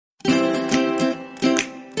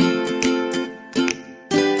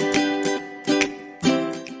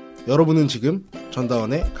여러분은 지금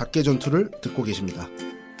전다원의 각계전투를 듣고 계십니다.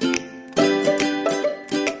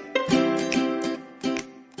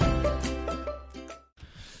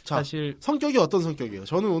 자, 사실 성격이 어떤 성격이에요?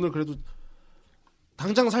 저는 오늘 그래도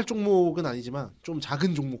당장 살 종목은 아니지만 좀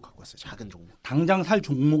작은 종목 갖고 왔어요. 작은 종목. 당장 살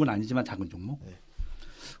종목은 아니지만 작은 종목? 네.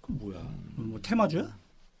 그럼 뭐야? 뭐 테마주야?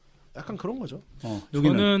 약간 그런 거죠.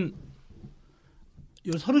 여기는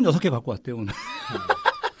 36개 갖고 왔대요 오늘.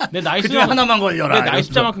 내 나이 숫자 하나만 걸려라. 내 나이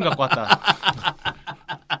숫자만큼 갖고 왔다.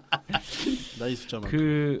 나이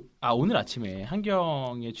숫자만큼. 오늘 아침에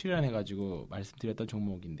한경에 출연해가지고 말씀드렸던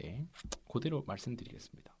종목인데 그대로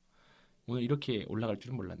말씀드리겠습니다. 오늘 이렇게 올라갈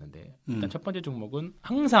줄은 몰랐는데 일단 첫 번째 종목은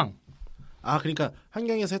항상 그러니까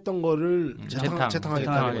한경에서 했던 거를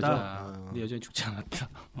재탕하겠다. 근데 여전히 죽지 않았다.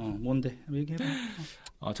 뭔데? 얘기해봐.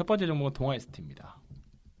 첫 번째 종목은 동아 ST입니다.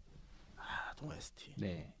 동아 ST.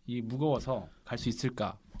 네, 이 무거워서 갈 수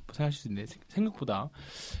있을까 생각할 수 있는데 생각보다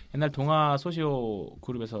옛날 동아 소시오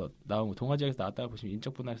그룹에서 나온 거, 동아지역에서 나왔다고 보시면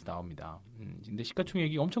인적 분할에서 나옵니다. 근데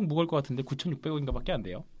시가총액이 엄청 무거울 것 같은데 9,600억인가밖에 안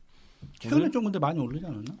돼요. 최근에 좀 근데 많이 오르지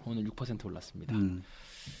않았나? 오늘 6% 올랐습니다.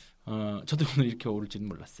 저도 오늘 이렇게 오를지는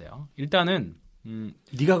몰랐어요. 일단은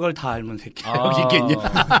네가 그걸 다 알면 새끼야 여기 있겠냐?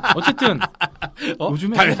 어쨌든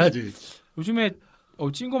요즘에 당연하지. 요즘에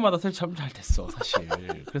찐 거마다 참 잘 됐어 사실.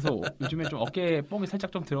 그래서 요즘에 좀 어깨에 뽕이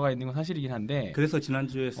살짝 좀 들어가 있는 건 사실이긴 한데. 그래서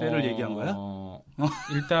지난주에 셀을 얘기한 거야?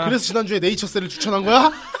 일단 그래서 지난주에 네이처셀을 추천한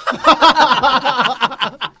거야?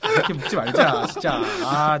 이렇게 묻지 말자 진짜.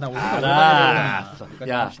 나 오늘 알았어.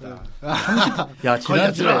 야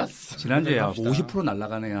지난주에 50%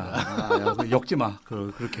 날라가네. 야 역지 마.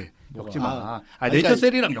 그렇게 역지 마.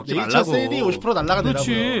 네이처셀이랑 역지 말라고. 네이처셀이 50%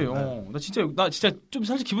 날라가더라고요. 그렇지. 나 진짜 좀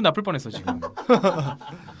사실 기분 나쁠 뻔했어 지금.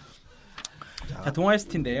 자, 동아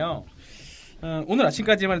ST인데요. 오늘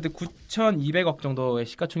아침까지만 해도 9,200억 정도의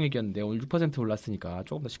시가총액이었는데 오늘 6% 올랐으니까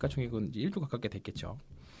조금 더 시가총액은 1조 가깝게 됐겠죠.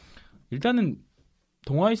 일단은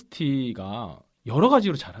동아 ST가 여러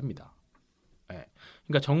가지로 잘합니다. 네.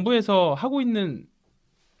 그러니까 정부에서 하고 있는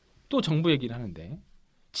또 정부 얘기를 하는데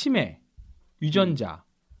치매, 유전자,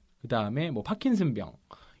 그 다음에 뭐 파킨슨병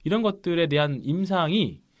이런 것들에 대한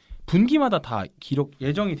임상이 분기마다 다 기록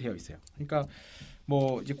예정이 되어 있어요. 그러니까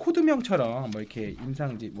뭐 이제 코드명처럼 뭐 이렇게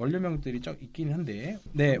임상 이제 원료명들이 쫙 있긴 한데,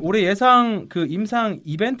 네 올해 예상 그 임상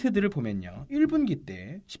이벤트들을 보면요, 1분기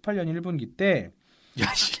때 18년 1분기 때. 야,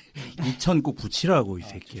 2000 꼭 붙이라고 이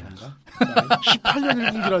새끼야. 18년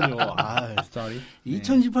 1분기라뇨. sorry.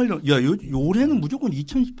 2018년. 야, 올해는 무조건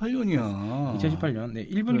 2018년이야. 2018년. 네,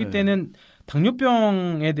 1분기 때는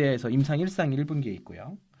당뇨병에 대해서 임상 1상이 1분기에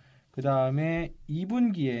있고요. 그 다음에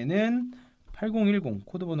 2분기에는 8010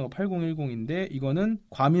 코드번호가 8010인데 이거는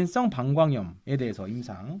과민성 방광염에 대해서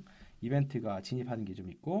임상 이벤트가 진입하는 게 좀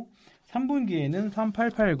있고, 3분기에는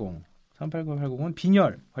 3880은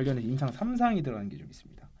빈혈 관련해서 임상 3상이 들어가는 게 좀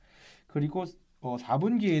있습니다. 그리고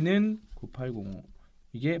 4분기에는 9805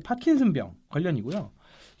 이게 파킨슨병 관련이고요.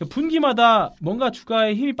 분기마다 뭔가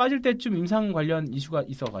주가에 힘이 빠질 때쯤 임상 관련 이슈가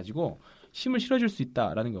있어가지고 힘을 실어줄 수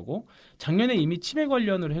있다라는 거고, 작년에 이미 치매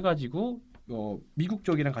관련으로 해가지고 미국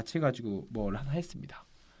쪽이랑 같이 해가지고 뭘 하나 했습니다.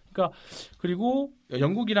 그러니까 그리고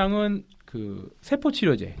영국이랑은 그 세포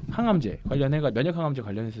치료제, 항암제 관련해가 면역 항암제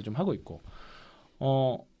관련해서 좀 하고 있고,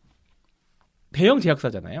 대형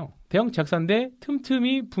제약사잖아요. 대형 제약사인데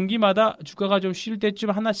틈틈이 분기마다 주가가 좀 쉴 때쯤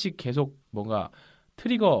하나씩 계속 뭔가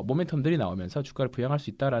트리거 모멘텀들이 나오면서 주가를 부양할 수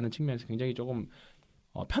있다라는 측면에서 굉장히 조금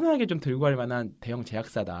편안하게 좀 들고 갈 만한 대형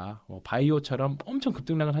제약사다. 바이오처럼 엄청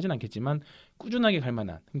급등락은 하진 않겠지만 꾸준하게 갈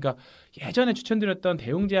만한. 그러니까 예전에 추천드렸던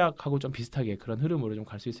대형 제약하고 좀 비슷하게 그런 흐름으로 좀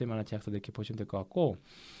갈 수 있을 만한 제약사들 이렇게 보시면 될 것 같고,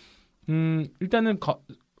 일단은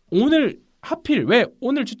오늘 하필 왜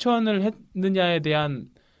오늘 추천을 했느냐에 대한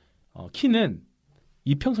키는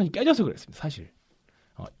이평선이 깨져서 그랬습니다. 사실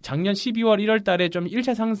작년 12월 1월 달에 좀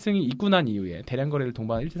 1차 상승이 있고 난 이후에, 대량 거래를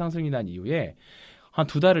동반한 1차 상승이 난 이후에 한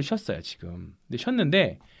 2달을 쉬었어요 지금. 근데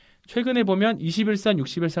쉬었는데 최근에 보면 21선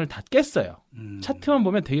 61선을 다 깼어요. 차트만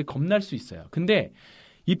보면 되게 겁날 수 있어요. 근데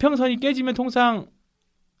이평선이 깨지면 통상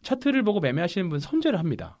차트를 보고 매매하시는 분 손절을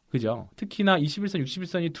합니다. 그죠? 특히나 21선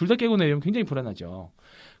 61선이 둘 다 깨고 내리면 굉장히 불안하죠.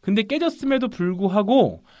 근데 깨졌음에도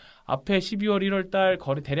불구하고 앞에 12월 1월 달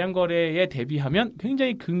대량 거래에 대비하면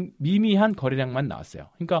굉장히 미미한 거래량만 나왔어요.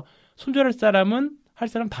 그러니까 손절할 사람은 할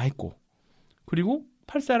사람 다 했고, 그리고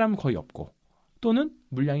팔 사람은 거의 없고, 또는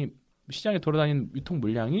물량이 시장에 돌아다니는 유통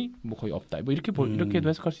물량이 뭐 거의 없다. 뭐 이렇게도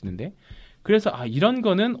해석할 수 있는데, 그래서 이런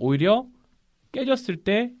거는 오히려 깨졌을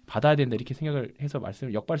때 받아야 된다 이렇게 생각을 해서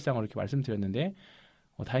역발상으로 이렇게 말씀드렸는데,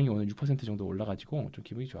 다행히 오늘 6% 정도 올라가지고 좀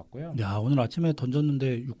기분이 좋았고요. 야, 오늘 아침에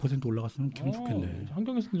던졌는데 6% 올라갔으면 기분 좋겠네.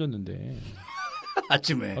 한경에서 던졌는데.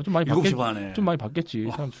 아침에 좀 많이 7시 반에. 좀 많이 받겠지.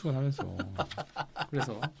 사람 출근하면서.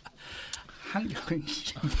 그래서 한경이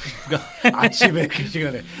누가 아침에 그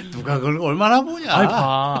시간에 누가 그걸 얼마나 보냐. 아이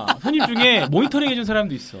봐. 손님 중에 모니터링 해준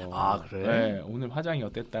사람도 있어. 아 그래? 네, 오늘 화장이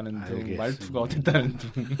어땠다는 등, 알겠습니다. 말투가 어땠다는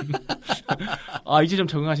등. 아 이제 좀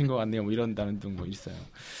적응하신 것 같네요. 뭐 이런다는 등 뭐 있어요.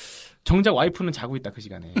 정작 와이프는 자고 있다 그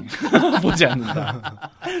시간에 보지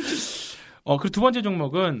않는다. 그리고 두 번째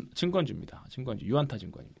종목은 증권주입니다. 증권주 유한타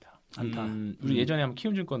증권입니다. 우리 예전에 한번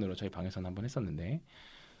키움증권으로 저희 방에서는 한번 했었는데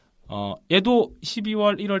얘도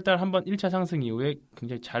 12월 1월 달 한번 1차 상승 이후에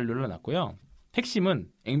굉장히 잘 눌러놨고요. 핵심은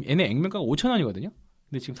얘네 액면가가 5,000원이거든요.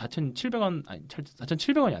 근데 지금 4,700원 아니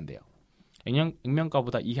 4,700원이 안 돼요.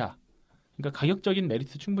 액면가보다 이하. 그러니까 가격적인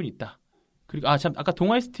메리트 충분히 있다. 그리고 아까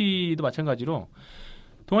동아이스티도 마찬가지로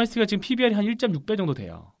동아이스티가 지금 PBR이 한 1.6배 정도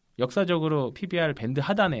돼요. 역사적으로 PBR 밴드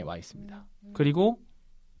하단에 와 있습니다. 그리고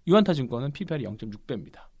유한타 증권은 PBR이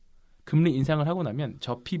 0.6배입니다. 금리 인상을 하고 나면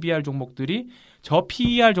저 PBR 종목들이 저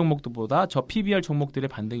PER 종목들보다 저 PBR 종목들의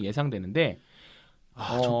반등이 예상되는데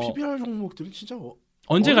저 PBR 종목들이 진짜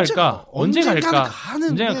언제 갈까? 언제가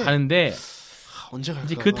가는데 언제 갈까?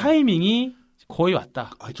 이제 그 타이밍이 거의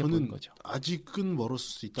왔다. 저는 거죠. 아직은 멀었을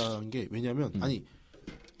수 있다는 게 왜냐면 아니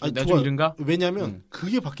좀 이른가? 왜냐면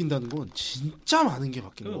그게 바뀐다는 건 진짜 많은 게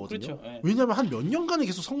바뀌는 거거든요. 그렇죠. 왜냐면 한 몇 년간은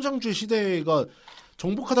계속 성장주의 시대가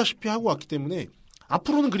정복하다시피 하고 왔기 때문에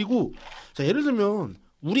앞으로는 그리고 자, 예를 들면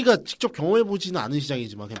우리가 직접 경험해보지는 않은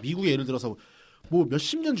시장이지만 그냥 미국의 예를 들어서 뭐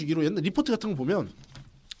몇십 년 주기로 옛날 리포트 같은 거 보면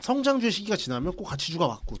성장주의 시기가 지나면 꼭 가치주가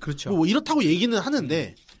왔고 그렇죠. 뭐 이렇다고 얘기는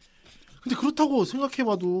하는데 근데 그렇다고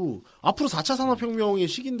생각해봐도 앞으로 4차 산업혁명의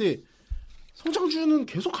시기인데 성장주는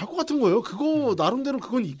계속 갈 것 같은 거예요. 그거 나름대로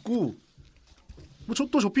그건 있고 뭐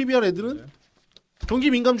저 PBR 애들은 경기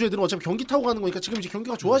민감주 애들은 어차피 경기 타고 가는 거니까 지금 이제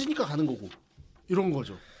경기가 좋아지니까 가는 거고 이런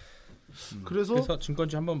거죠. 그래서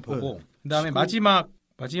증권주 한번 보고 그다음에 마지막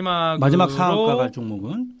상한가 갈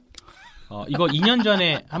종목은 이거 2년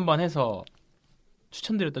전에 한번 해서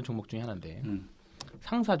추천드렸던 종목 중에 하나인데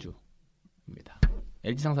상사주입니다.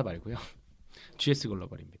 LG 상사 말고요. GS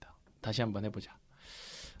글로벌입니다. 다시 한번 해보자.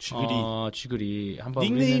 쥐그리 한번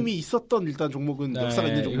닉네임이 있었던 일단 종목은 역사가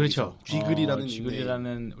있는 종목이죠. 그렇죠.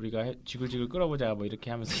 쥐그리라는 우리가 쥐글쥐글 끌어보자 뭐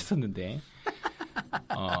이렇게 하면서 했었는데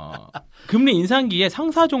금리 인상기에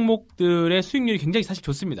상사 종목들의 수익률이 굉장히 사실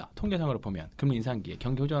좋습니다. 통계상으로 보면 금리 인상기에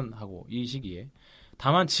경기 호전하고 이 시기에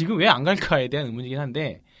다만 지금 왜 안 갈까에 대한 의문이긴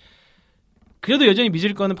한데 그래도 여전히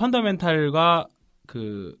믿을 거는 펀더멘탈과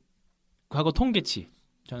그 과거 통계치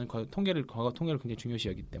저는 과거 통계를 굉장히 중요시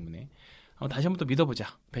여기기 때문에 다시 한번 또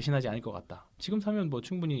믿어보자. 배신하지 않을 것 같다. 지금 사면 뭐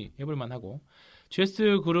충분히 해볼 만하고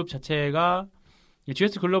GS 그룹 자체가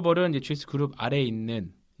GS 글로벌은 이제 GS 그룹 아래에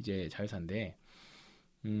있는 이제 자회사인데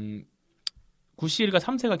구시일가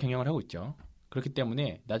 3세가 경영을 하고 있죠. 그렇기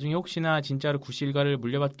때문에 나중에 혹시나 진짜로 구시일가를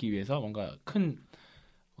물려받기 위해서 뭔가 큰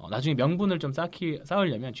나중에 명분을 좀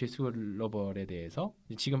쌓으려면 GS 글로벌에 대해서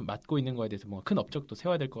지금 맡고 있는 거에 대해서 뭔가 큰 업적도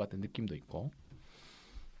세워야 될 것 같은 느낌도 있고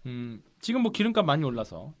지금 뭐 기름값 많이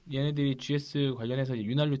올라서 얘네들이 GS 관련해서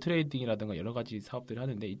윤활유 트레이딩이라든가 여러 가지 사업들을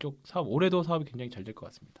하는데 이쪽 사업 올해도 사업이 굉장히 잘 될 것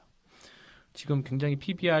같습니다. 지금 굉장히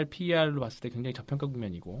PBR, PER로 봤을 때 굉장히 저평가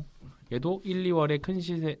국면이고 얘도 1, 2월에 큰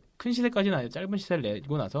시세까지는 아니고 짧은 시세를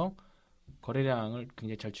내고 나서 거래량을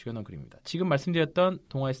굉장히 잘 죽여놓은 그림입니다. 지금 말씀드렸던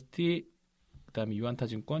동아ST 그다음에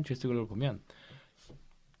유한타증권, GS글로벌 보면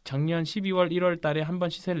작년 12월, 1월 달에 한번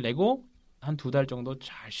시세를 내고 한 2달 정도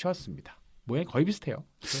잘 쉬었습니다. 모양이 거의 비슷해요.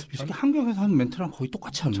 이렇게 한경에서 하는 멘트랑 거의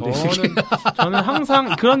똑같이 하는데 저는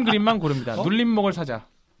항상 그런 그림만 고릅니다. 눌림목을 사자.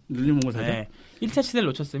 눌림목을 사자? 네. 1차 시세를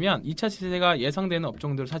놓쳤으면 2차 시세가 예상되는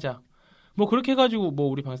업종들을 사자. 뭐 그렇게 해가지고 뭐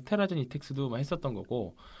우리 방에서 테라젠 이텍스도 뭐 했었던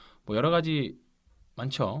거고 뭐 여러 가지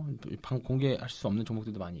많죠. 방 공개할 수 없는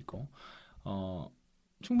종목들도 많이 있고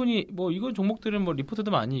충분히 뭐 이거 종목들은 뭐 리포트도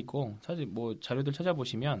많이 있고 사실 뭐 자료들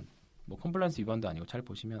찾아보시면 뭐 컴플라이언스 위반도 아니고 잘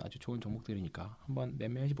보시면 아주 좋은 종목들이니까 한번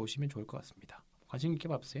매매해 보시면 좋을 것 같습니다. 관심 있게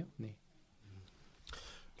봐보세요. 네.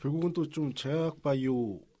 결국은 또 좀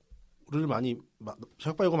제약바이오가 많이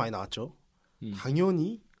나왔죠.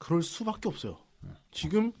 당연히 그럴 수밖에 없어요.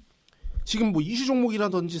 지금 뭐 이슈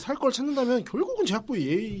종목이라든지 살 걸 찾는다면 결국은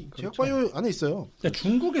제약바이오 안에 있어요.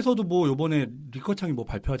 중국에서도 뭐 이번에 리커창이 뭐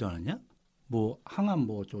발표하지 않았냐? 뭐 항암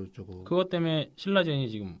뭐 저거 그것 때문에 신라젠이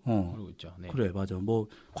지금 그러고 있죠. 네. 그래 맞아. 뭐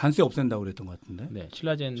관세 없앤다고 그랬던 것 같은데. 네,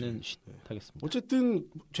 신라젠은 하겠습니다. 어쨌든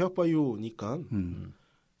제약바이오니까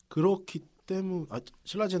그렇기 때문에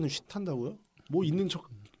신라젠은 쉿한다고요? 뭐 있는 척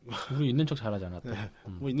우리 있는 척 잘하잖아. 또. 네,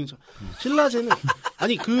 뭐 있는 척. 신라젠은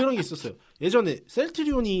아니 그런 게 있었어요. 예전에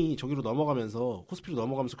셀트리온이 저기로 넘어가면서 코스피로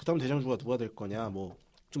넘어가면서 그다음 대장주가 누가 될 거냐, 뭐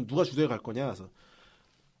좀 누가 주도해 갈 거냐. 그래서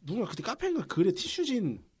누가 그때 카페인가 글에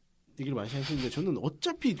티슈진 얘기를 많이 하시는데 저는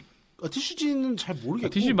어차피 TCG는 잘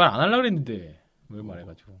모르겠고 TCG 말 안 하려고 그랬는데 왜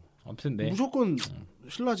말해가지고 아무튼 네. 무조건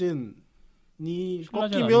신라젠이 신라젠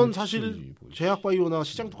꺾이면 아니면 사실 TCG 제약바이오나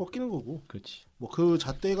시장도 꺾이는 거고 그렇지. 뭐 그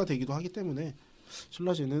잣대가 되기도 하기 때문에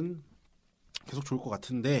신라젠은 계속 좋을 것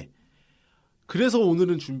같은데 그래서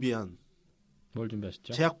오늘은 준비한 뭘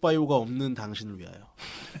준비하셨죠? 제약바이오가 없는 당신을 위하여.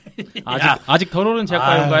 아직 덜 오른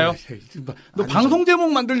제약바이오인가요? 너 아니죠. 방송 제목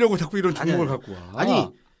만들려고 자꾸 이런 종목을 아니야. 갖고 와. 아니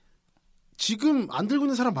지금 안 들고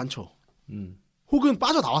있는 사람 많죠. 음. 혹은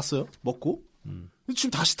빠져나왔어요. 먹고. 음. 근데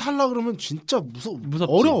지금 다시 탈라 그러면 진짜 무섭지.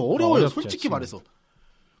 어려워요. 어렵죠, 솔직히 지금. 말해서.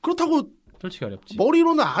 그렇다고 솔직히 어렵지.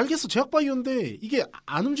 머리로는 알겠어. 제약바이오인데 이게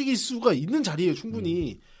안 움직일 수가 있는 자리예요.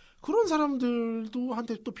 충분히. 그런 사람들도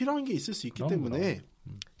한테 또 필요한 게 있을 수 있기 때문에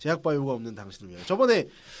제약바이오가 없는 당신을 위하여. 저번에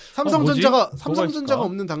삼성전자가 있을까?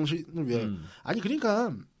 없는 당신을 위하여. 아니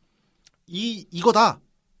그러니까 이거다가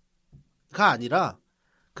아니라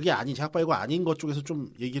그게 아닌 제약바이오가 아닌 것 쪽에서 좀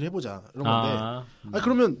얘기를 해보자 이런 건데. 아니,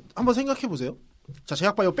 그러면 한번 생각해 보세요. 자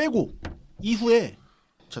제약바이오 빼고 이후에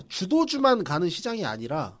자 주도주만 가는 시장이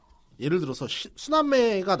아니라 예를 들어서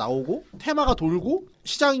순환매가 나오고 테마가 돌고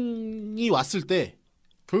시장이 왔을 때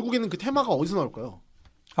결국에는 그 테마가 어디서 나올까요?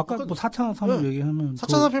 아까 뭐 4차 산업 네. 얘기하면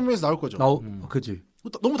 4차 산업혁명에서 나올 거죠. 그지.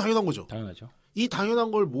 너무 당연한 거죠. 당연하죠. 이 당연한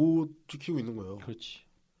걸 못 지키고 있는 거예요. 그렇지.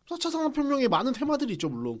 4차 산업혁명에 많은 테마들이 있죠.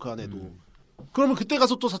 물론 그 안에도. 그러면 그때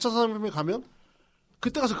가서 또 4차 산업혁명에 가면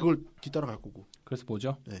그때 가서 그걸 뒤따라갈 거고. 그래서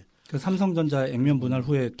뭐죠? 네. 그 삼성전자 액면 분할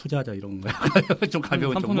후에 투자하자 이런 거야. 좀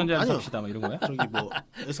가벼운 좀. 삼성전자 아니요. 삽시다 뭐 이런 거야? 저기 뭐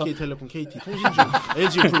SK텔레콤, KT, 통신주,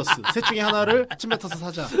 LG 플러스 셋 중에 하나를 침뱉어서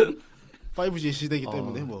사자. 5G 시대이기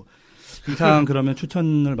때문에 뭐 이상 그러면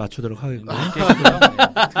추천을 맞추도록 하겠고요.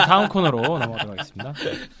 그 다음 코너로 넘어가도록 하겠습니다.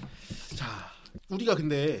 자, 우리가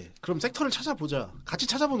근데 그럼 섹터를 찾아보자. 같이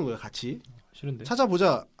찾아보는 거예요. 같이. 싫은데?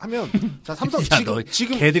 찾아보자 하면 자 삼성 야, 너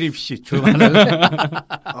지금 개드립 씨 조용하라.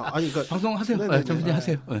 아니 그러니까 방송 하세요. 네네네. 정신이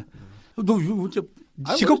하세요. 네. 너 이거 진짜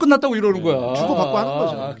아니, 직업 끝났다고 이러는 거야. 주고받고 하는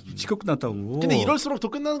거죠. 직업 끝났다고. 근데 이럴수록 더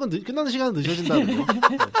끝나는 시간은 늦어진다는 거.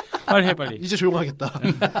 빨리 해 빨리. 이제 조용하겠다.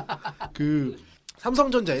 그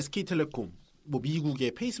삼성전자, SK텔레콤, 뭐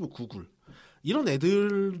미국의 페이스북, 구글 이런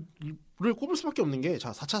애들을 꼽을 수밖에 없는 게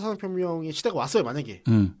자 4차 산업혁명의 시대가 왔어요. 만약에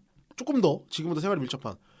조금 더 지금보다 생활이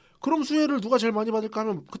밀접한 그럼 수혜를 누가 제일 많이 받을까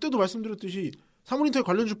하면 그때도 말씀드렸듯이 사물인터넷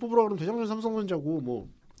관련주 뽑으라 그러면 대장전 삼성전자고 뭐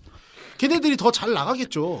걔네들이 더 잘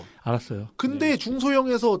나가겠죠. 알았어요. 근데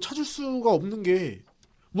중소형에서 찾을 수가 없는 게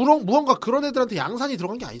무언가 그런 애들한테 양산이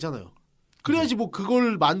들어간 게 아니잖아요. 그래야지 뭐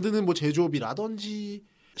그걸 만드는 뭐 제조업이라든지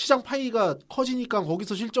시장 파이가 커지니까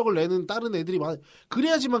거기서 실적을 내는 다른 애들이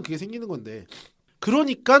그래야지만 그게 생기는 건데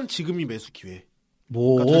그러니까 지금이 매수 기회.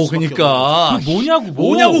 그러니까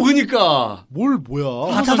뭐냐고 그러니까 뭘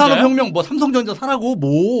뭐야? 4차 산업혁명 뭐 삼성전자 사라고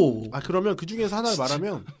뭐. 아 그러면 그 중에서 하나를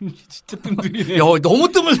말하면 진짜 뜸들이네. 야 너무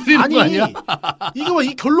뜸을 들이는 거 아니야? 이거 봐,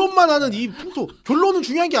 이 결론만 하는 이 풍토. 결론은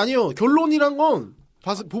중요한 게 아니에요. 결론이란 건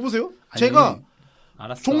보세요. 제가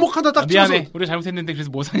알았어. 종목 하나 딱 미안해. 찍어서 우리 잘못했는데 그래서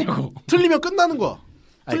뭐 사냐고. 틀리면 끝나는 거야.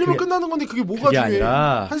 틀리면 그게- 끝나는 건데 그게 뭐가 그게 중요해?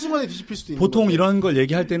 아니라 한순간에 뒤집힐 수도 있는 보통 건데. 이런 걸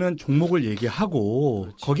얘기할 때는 종목을 얘기하고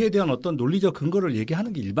거기에 대한 어떤 논리적 근거를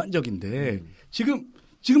얘기하는 게 일반적인데 지금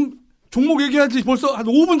종목 얘기하지 벌써 한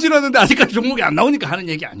 5분 지났는데 아직까지 종목이 안 나오니까 하는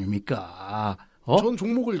얘기 아닙니까? 전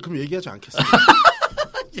종목을 그럼 얘기하지 않겠습니다.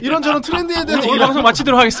 이런저런 트렌드에 대한 오늘 얘기를 방송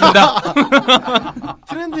마치도록 하겠습니다.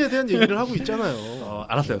 트렌드에 대한 얘기를 하고 있잖아요.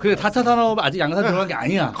 알았어요. 그래 4차 산업 아직 양산 들어간 게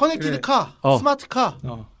아니야. 커넥티드 카, 어. 스마트 카.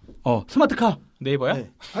 스마트카. 네이버야?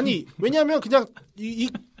 네. 아니 왜냐하면 그냥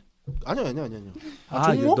아니요.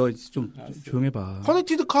 종목? 너 좀 조용해봐.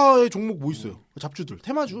 커넥티드 카의 종목 뭐 있어요? 잡주들,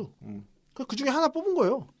 테마주. 그 중에 하나 뽑은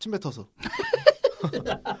거예요. 침 뱉어서.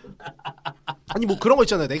 아니 뭐 그런 거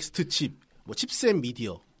있잖아요. 넥스트 칩, 뭐 칩셋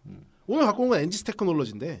미디어. 오늘 갖고 온 건 엔지스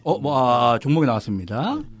테크놀로지인데. 종목이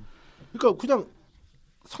나왔습니다. 그러니까 그냥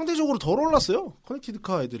상대적으로 덜 올랐어요. 커넥티드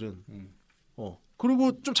카 애들은.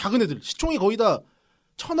 그리고 좀 작은 애들 시총이 거의 다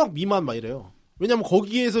 1,000억 미만 막 이래요. 왜냐면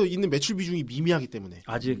거기에서 있는 매출 비중이 미미하기 때문에.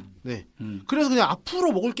 아직. 네. 그래서 그냥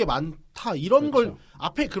앞으로 먹을 게 많다. 이런 걸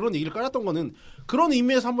앞에 그런 얘기를 깔았던 거는 그런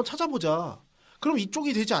의미에서 한번 찾아보자. 그럼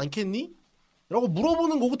이쪽이 되지 않겠니? 라고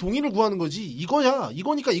물어보는 거고 동의를 구하는 거지.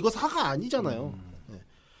 이거니까 이거 사가 아니잖아요. 네.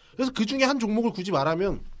 그래서 그 중에 한 종목을 굳이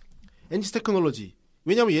말하면 엔지스 테크놀로지.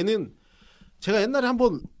 왜냐면 얘는 제가 옛날에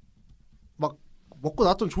한번 막 먹고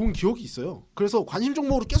나왔던 좋은 기억이 있어요. 그래서 관심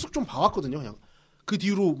종목으로 계속 좀 봐왔거든요. 그냥. 그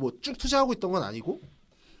뒤로 뭐 쭉 투자하고 있던 건 아니고.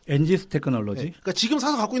 엔지스 테크놀로지. 네. 그러니까 지금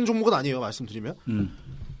사서 갖고 있는 종목은 아니에요. 말씀드리면.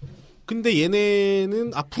 근데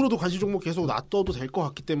얘네는 앞으로도 관심 종목 계속 놔둬도 될 것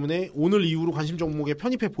같기 때문에 오늘 이후로 관심 종목에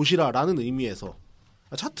편입해 보시라라는 의미에서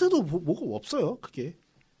차트도 뭐가 없어요. 그게.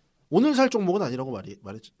 오늘 살 종목은 아니라고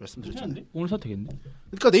말씀드렸잖아요. 괜찮은데? 오늘 사 되겠네.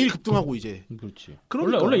 그러니까 내일 급등하고 이제. 그렇지.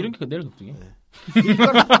 그러니까. 원래 이런 게 내일 급등해. 네.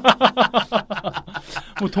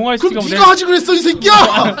 뭐 동아이스티가 그럼 네가 하지 그랬어 이 새끼야.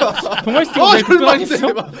 동아이스티가 내일 급등하겠어.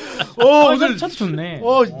 오늘 차트 좋네.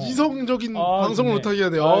 이성적인 방송을 못하게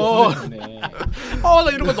하네요. 나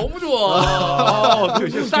이런 거 너무 좋아.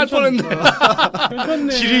 쌀 뻔했네.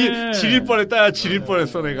 괜찮네. 지릴 뻔했다. 지릴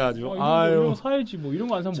뻔했어 내가 아주. 이런 거 사야지 뭐 이런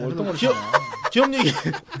거 안 사면 뭐 어떤 거 기업 얘기.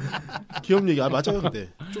 맞아요. 근데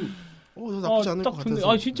좀 나쁘지 않을 것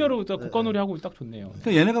같아서. 진짜로 국가놀이 하고 딱 좋네요.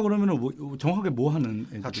 그러니까 얘네가 그러면은 정확하게 뭐 하는?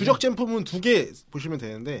 주력 제품은 2개 보시면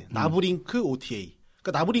되는데 나브링크 OTA.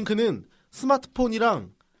 그러니까 나브링크는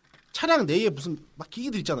스마트폰이랑 차량 내에 무슨 막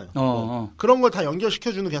기기들 있잖아요. 그런 걸 다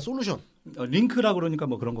연결시켜주는 그냥 솔루션. 링크라 그러니까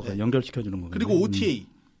뭐 그런 거 연결시켜주는 거. 그리고 OTA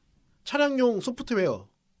차량용 소프트웨어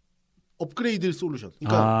업그레이드 솔루션.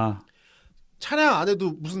 그러니까 차량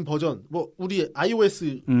안에도 무슨 버전, 뭐 우리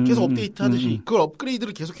iOS 계속 업데이트 하듯이 그걸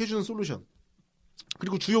업그레이드를 계속 해주는 솔루션.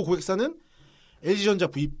 그리고 주요 고객사는 LG전자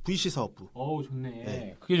VC 사업부. 좋네.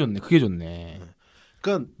 네. 그게 좋네.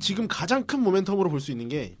 그러니까 지금 가장 큰 모멘텀으로 볼 수 있는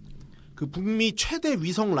게 그 북미 최대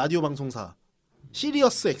위성 라디오 방송사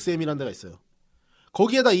시리어스 XM이라는 데가 있어요.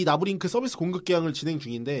 거기에다 이 나브링크 서비스 공급 계약을 진행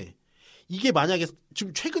중인데 이게 만약에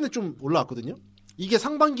지금 최근에 좀 올라왔거든요. 이게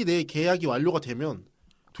상반기 내에 계약이 완료가 되면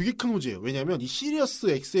되게 큰 호재예요. 왜냐하면 이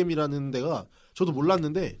시리어스 XM이라는 데가 저도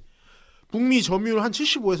몰랐는데 북미 점유율 한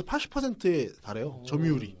 75에서 80%에 달해요.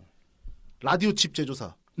 점유율이. 라디오 칩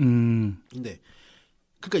제조사. 인데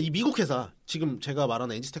그러니까 이 미국 회사 지금 제가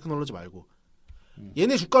말하는 NG 테크놀로지 말고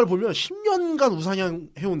얘네 주가를 보면 10년간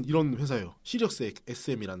우상향해온 이런 회사예요. 시리어스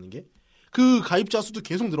XM이라는 게. 그 가입자 수도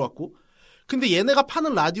계속 늘어왔고 근데 얘네가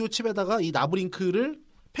파는 라디오 칩에다가 이 나브링크를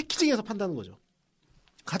패키징해서 판다는 거죠.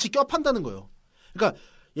 같이 껴 판다는 거예요. 그러니까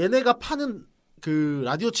얘네가 파는 그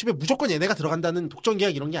라디오 칩에 무조건 얘네가 들어간다는 독점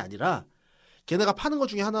계약 이런 게 아니라 걔네가 파는 것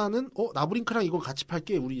중에 하나는 나브링크랑 이거 같이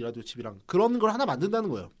팔게 우리 라디오 칩이랑 그런 걸 하나 만든다는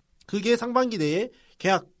거예요. 그게 상반기 내에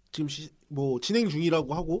계약 지금 진행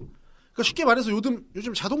중이라고 하고 그러니까 쉽게 말해서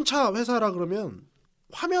요즘 자동차 회사라 그러면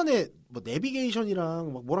화면에 뭐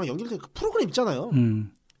내비게이션이랑 막 뭐랑 연결된 그 프로그램 있잖아요.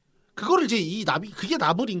 그거를 이제 그게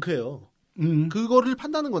나브링크예요. 그거를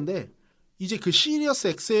판다는 건데 이제 그 시리어스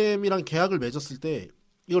XM이랑 계약을 맺었을 때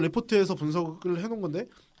이거 레포트에서 분석을 해놓은 건데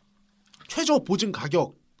최저 보증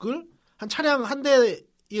가격을 한 차량 한 대에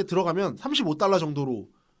들어가면 $35 정도로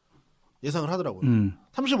예상을 하더라고요.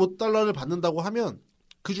 $35를 받는다고 하면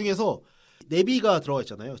그 중에서 내비가 들어가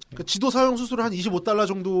있잖아요. 그러니까 지도 사용 수수료 한 $25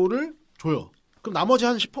 정도를 줘요. 그럼 나머지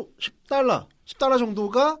한 $10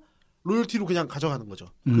 정도가 로열티로 그냥 가져가는 거죠.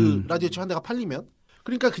 그 라디오 칩 한 대가 팔리면.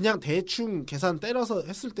 그러니까 그냥 대충 계산 때려서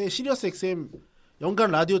했을 때 시리어스 XM 연간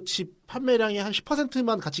라디오 칩 판매량의 한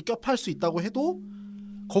 10%만 같이 껴팔 수 있다고 해도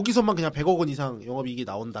거기서만 그냥 100억 원 이상 영업이익이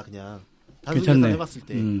나온다 그냥. 단순 계산 해봤을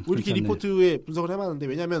때. 이렇게 리포트에 분석을 해봤는데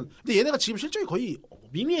왜냐면 근데 얘네가 지금 실적이 거의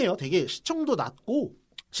미미해요. 되게 시청도 낮고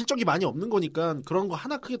실적이 많이 없는 거니까 그런 거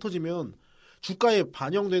하나 크게 터지면 주가에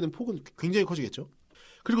반영되는 폭은 굉장히 커지겠죠.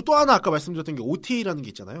 그리고 또 하나 아까 말씀드렸던 게 OTA라는 게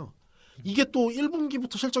있잖아요. 이게 또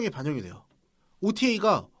 1분기부터 실적에 반영이 돼요.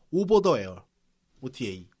 OTA가 오버 더 에어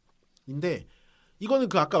OTA인데 이거는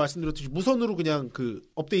그 아까 말씀드렸듯이 무선으로 그냥 그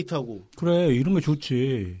업데이트하고 그래 이런 게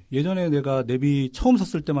좋지. 예전에 내가 내비 처음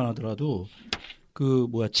샀을 때만 하더라도 그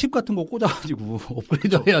칩 같은 거 꽂아가지고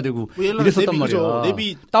업그레이드 해야 되고 뭐 이랬었단 말이야.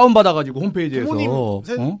 내비 다운 받아가지고 홈페이지에서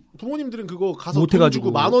부모님들은 그거 가서 돈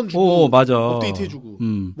주고 $10,000 주고 맞아. 업데이트 해주고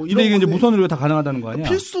뭐 근데 이게 이제 무선으로 다 가능하다는 거 아니야?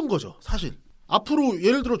 필수인 거죠 사실. 앞으로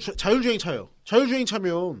예를 들어 자율주행차예요.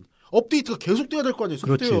 자율주행차면 업데이트가 계속 돼야 될 거 아니에요.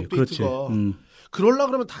 소프트웨어 업데이트가. 그러려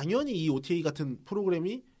그러면 당연히 이 OTA 같은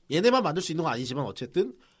프로그램이 얘네만 만들 수 있는 건 아니지만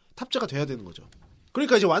어쨌든 탑재가 돼야 되는 거죠.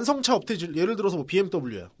 그러니까 이제 완성차 업데이트 예를 들어서 뭐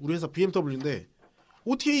BMW야. 우리 회사 BMW인데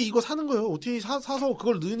OTA 이거 사는 거예요. OTA 사서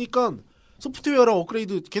그걸 넣으니까 소프트웨어랑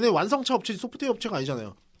업그레이드 걔네 완성차 업체지 소프트웨어 업체가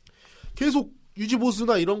아니잖아요. 계속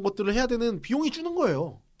유지보수나 이런 것들을 해야 되는 비용이 주는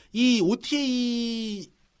거예요. 이 OTA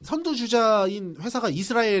선두주자인 회사가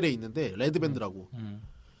이스라엘에 있는데 레드밴드라고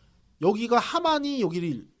여기가 하만이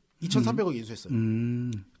여기를 2,300억 인수했어요.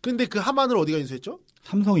 근데 그 하만을 어디가 인수했죠?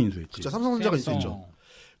 삼성이 인수했지. 그렇죠. 삼성전자가 인수했죠.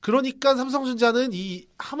 그러니까 삼성전자는 이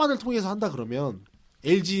하만을 통해서 한다 그러면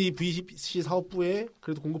LG VC 사업부에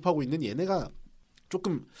그래도 공급하고 있는 얘네가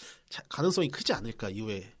조금 가능성이 크지 않을까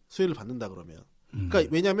이후에 수혜를 받는다 그러면. 그러니까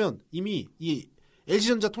왜냐하면 이미 이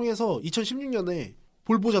LG전자 통해서 2016년에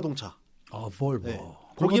볼보 자동차. 볼보. 네.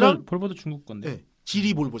 볼보도 중국 건데. 네.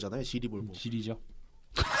 지리 볼보잖아요. 지리 볼보. 지리죠.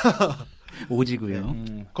 오지고요.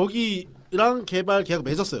 거기랑 개발 계약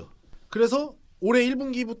맺었어요. 그래서 올해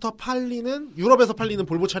 1분기부터 유럽에서 팔리는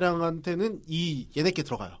볼보 차량한테는 이 얘네께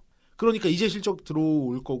들어가요. 그러니까 이제 실적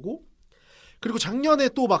들어올 거고 그리고 작년에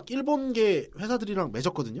또 막 일본계 회사들이랑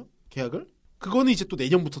맺었거든요. 계약을. 그거는 이제 또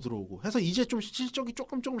내년부터 들어오고 해서 이제 좀 실적이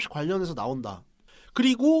조금씩 관련해서 나온다.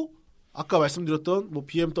 그리고 아까 말씀드렸던 뭐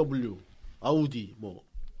BMW, 아우디 뭐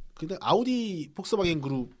근데 아우디 폭스바겐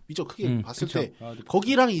그룹이죠. 크게 봤을 그쵸. 때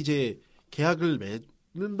거기랑 이제 계약을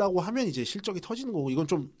맺는다고 하면 이제 실적이 터지는 거고 이건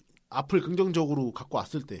좀 앞을 긍정적으로 갖고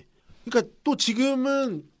왔을 때. 그러니까 또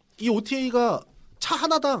지금은 이 OTA가 차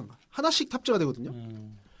하나당 하나씩 탑재가 되거든요.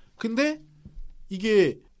 근데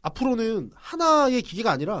이게 앞으로는 하나의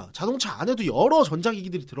기기가 아니라 자동차 안에도 여러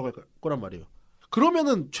전자기기들이 들어갈 거란 말이에요.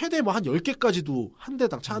 그러면은 최대 뭐 한 10개까지도 한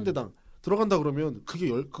대당, 차 한 대당 들어간다 그러면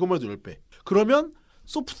그것만 해도 10배. 그러면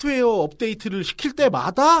소프트웨어 업데이트를 시킬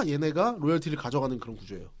때마다 얘네가 로열티를 가져가는 그런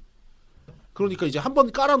구조예요. 그러니까 이제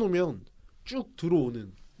한번 깔아놓으면 쭉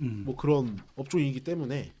들어오는 뭐 그런 업종이기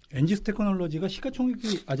때문에 엔지스 테크놀로지가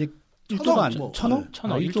시가총액이 아직 1조가 아니 뭐, 천억?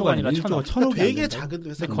 1조가 아니라 1조. 그러니까 되게 작은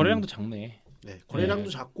회사. 근데 거래량도 작네. 네, 거래량도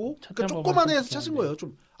작고 그러니까 찾아보면 조그만 애에서 그렇긴 찾은 한데. 거예요.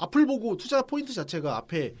 좀 앞을 보고 투자 포인트 자체가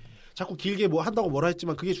앞에 자꾸 길게 뭐 한다고 뭐라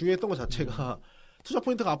했지만 그게 중요했던 것 자체가 투자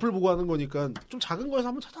포인트가 앞을 보고 하는 거니까 좀 작은 거에서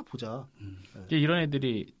한번 찾아보자. 이제 이런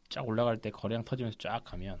애들이 쫙 올라갈 때 거래량 터지면서 쫙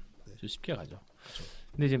가면 좀 쉽게 가죠.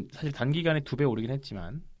 근데 지금 사실 단기간에 2배 오르긴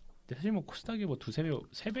했지만 근데 사실 뭐 코스닥이 뭐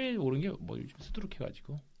 2-3배, 3배 오른 게 뭐 요즘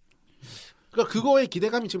수두룩해가지고 그러니까 그거에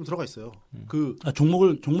기대감이 지금 들어가 있어요.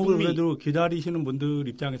 종목을 북미. 그래도 기다리시는 분들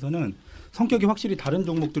입장에서는 성격이 확실히 다른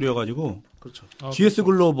종목들이어가지고 그렇죠. GS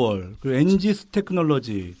글로벌, 그리고 엔지스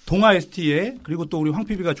테크놀로지, 동아 STA, 그리고 또 우리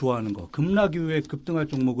황PB가 좋아하는 거 급락이후에 급등할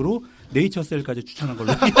종목으로 네이처셀까지 추천한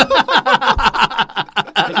걸로.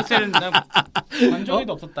 엑셀은 난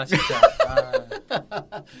관종이도 없었다 진짜.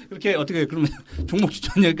 그렇게 어떻게 그러면 종목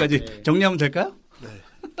추천 여기까지 네. 정리하면 될까요? 네.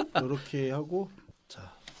 이렇게 하고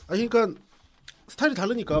자, 그러니까 스타일이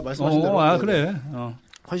다르니까 말씀하신 대로. 아 네, 그래. 네.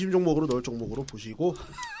 관심 종목으로 넣을 종목으로 보시고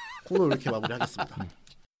코너 이렇게 마무리하겠습니다.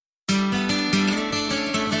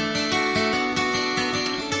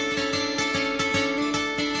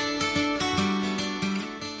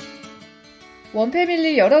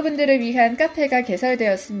 원패밀리 여러분들을 위한 카페가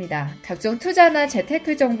개설되었습니다. 각종 투자나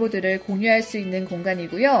재테크 정보들을 공유할 수 있는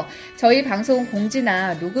공간이고요. 저희 방송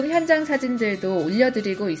공지나 녹음 현장 사진들도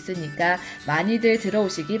올려드리고 있으니까 많이들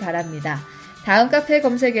들어오시기 바랍니다. 다음 카페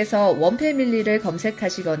검색에서 원패밀리를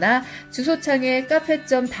검색하시거나 주소창에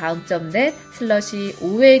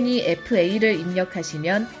카페.다음.net/ONEFA를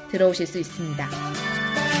입력하시면 들어오실 수 있습니다.